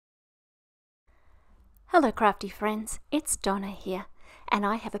Hello crafty friends, it's Donna here, and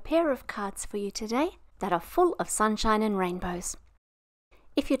I have a pair of cards for you today that are full of sunshine and rainbows.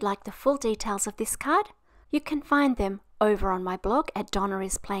 If you'd like the full details of this card, you can find them over on my blog at Donna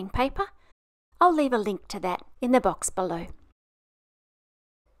is Playing Paper. I'll leave a link to that in the box below.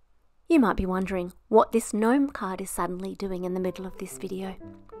 You might be wondering what this gnome card is suddenly doing in the middle of this video.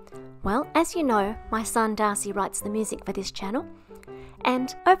 Well, as you know, my son Darcy writes the music for this channel,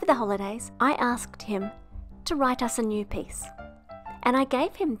 and over the holidays I asked him to write us a new piece. And I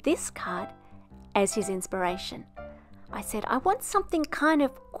gave him this card as his inspiration. I said, I want something kind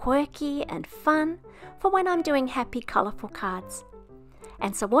of quirky and fun for when I'm doing happy, colourful cards.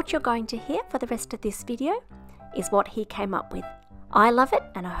 And so what you're going to hear for the rest of this video is what he came up with. I love it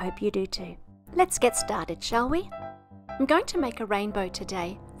and I hope you do too. Let's get started, shall we? I'm going to make a rainbow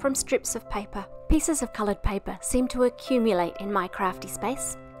today from strips of paper. Pieces of coloured paper seem to accumulate in my crafty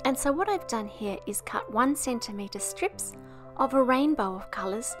space, and so what I've done here is cut 1 centimetre strips of a rainbow of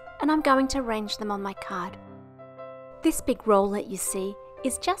colours, and I'm going to arrange them on my card. This big roll that you see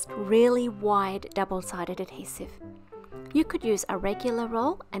is just really wide double-sided adhesive. You could use a regular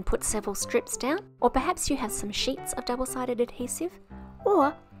roll and put several strips down, or perhaps you have some sheets of double-sided adhesive,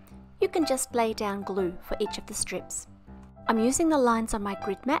 or you can just lay down glue for each of the strips. I'm using the lines on my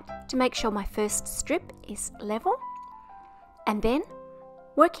grid mat to make sure my first strip is level, and then,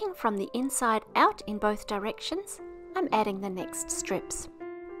 working from the inside out in both directions, I'm adding the next strips.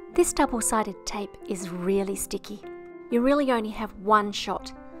 This double-sided tape is really sticky. You really only have one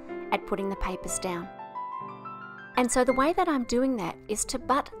shot at putting the papers down. And so the way that I'm doing that is to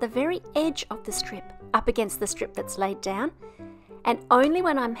butt the very edge of the strip up against the strip that's laid down, and only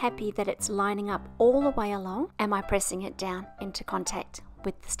when I'm happy that it's lining up all the way along am I pressing it down into contact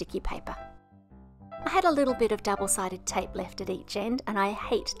with the sticky paper. I had a little bit of double-sided tape left at each end and I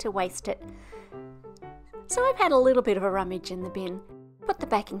hate to waste it. So I've had a little bit of a rummage in the bin, put the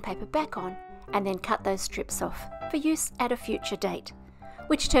backing paper back on and then cut those strips off for use at a future date,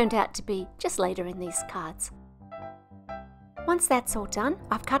 which turned out to be just later in these cards. Once that's all done,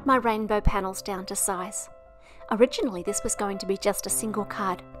 I've cut my rainbow panels down to size. Originally this was going to be just a single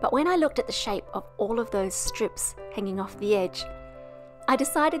card, but when I looked at the shape of all of those strips hanging off the edge, I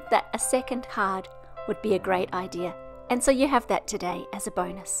decided that a second card would be a great idea, and so you have that today as a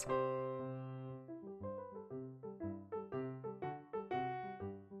bonus.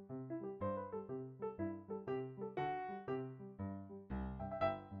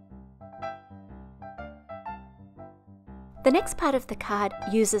 The next part of the card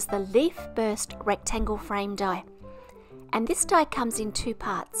uses the leaf burst rectangle frame die, and this die comes in 2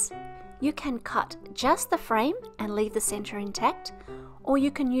 parts. You can cut just the frame and leave the center intact, or you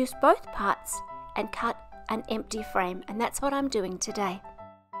can use both parts and cut an empty frame, and that's what I'm doing today.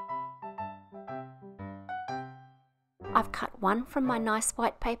 I've cut one from my nice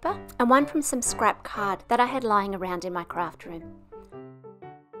white paper and one from some scrap card that I had lying around in my craft room.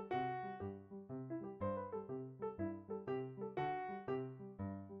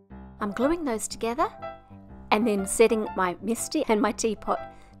 I'm gluing those together and then setting my misty and my teapot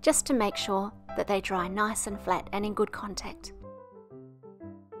just to make sure that they dry nice and flat and in good contact.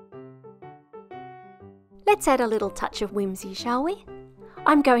 Let's add a little touch of whimsy, shall we?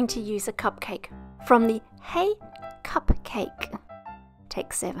 I'm going to use a cupcake from the Hey Cupcake.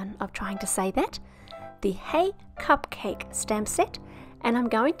 Take 7 of trying to say that. The Hey Cupcake stamp set, and I'm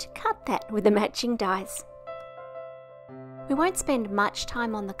going to cut that with the matching dies. We won't spend much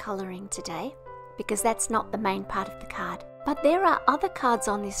time on the colouring today because that's not the main part of the card. But there are other cards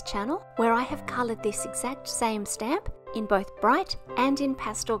on this channel where I have coloured this exact same stamp in both bright and in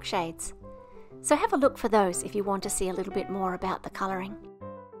pastel shades. So have a look for those if you want to see a little bit more about the colouring.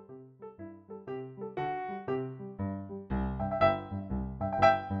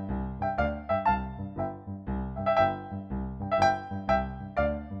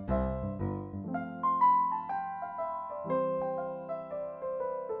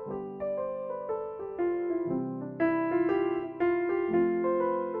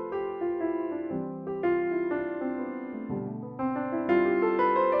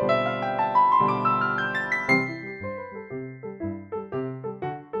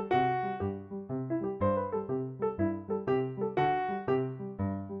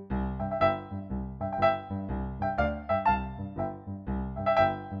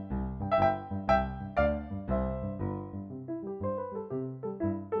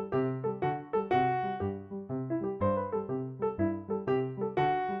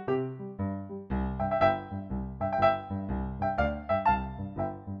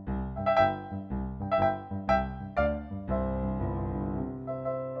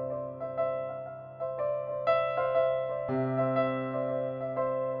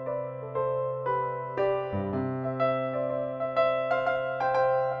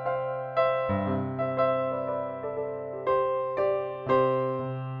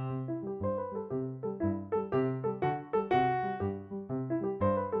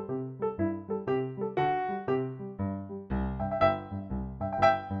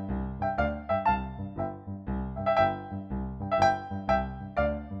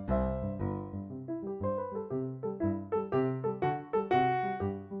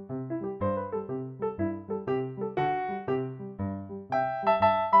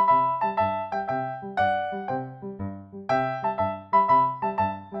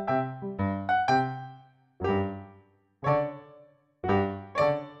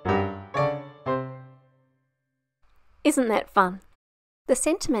 Isn't that fun? The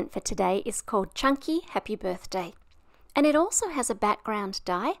sentiment for today is called Chunky Happy Birthday, and it also has a background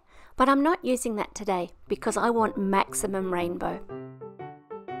die, but I'm not using that today because I want maximum rainbow.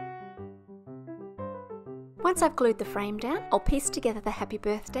 Once I've glued the frame down, I'll piece together the happy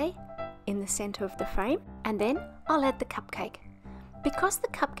birthday in the center of the frame, and then I'll add the cupcake. Because the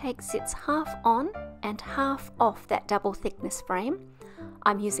cupcake sits half on and half off that double thickness frame,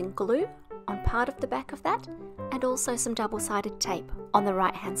 I'm using glue on part of the back of that and also some double-sided tape on the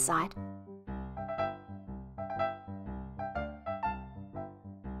right hand side.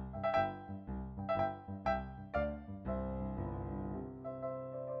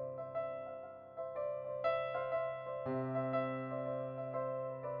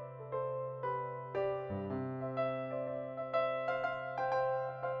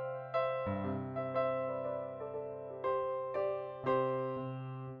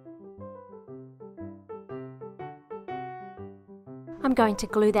 I'm going to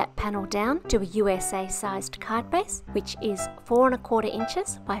glue that panel down to a USA sized card base, which is 4 1/4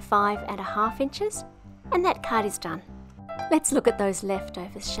 inches by 5 1/2 inches, and that card is done. Let's look at those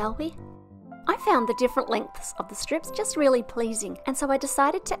leftovers, shall we? I found the different lengths of the strips just really pleasing, and so I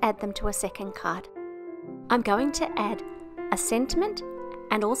decided to add them to a second card. I'm going to add a sentiment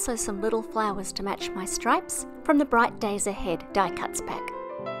and also some little flowers to match my stripes from the Bright Days Ahead die cuts pack.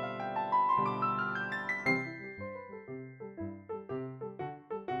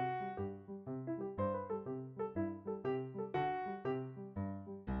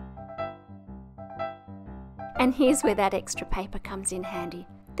 And here's where that extra paper comes in handy.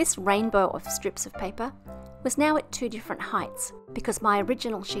 This rainbow of strips of paper was now at 2 different heights because my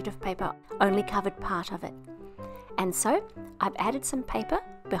original sheet of paper only covered part of it. And so I've added some paper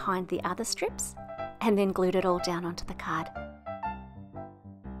behind the other strips and then glued it all down onto the card.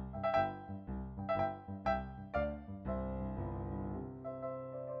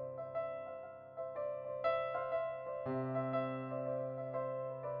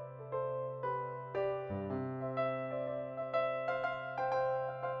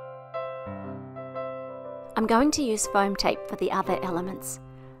 I'm going to use foam tape for the other elements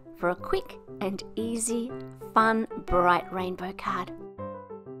for a quick and easy, fun, bright rainbow card.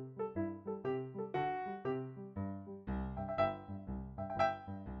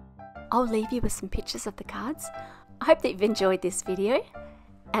 I'll leave you with some pictures of the cards. I hope that you've enjoyed this video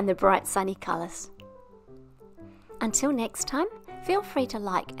and the bright sunny colours. Until next time, feel free to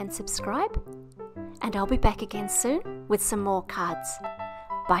like and subscribe, and I'll be back again soon with some more cards.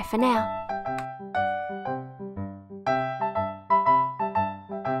 Bye for now.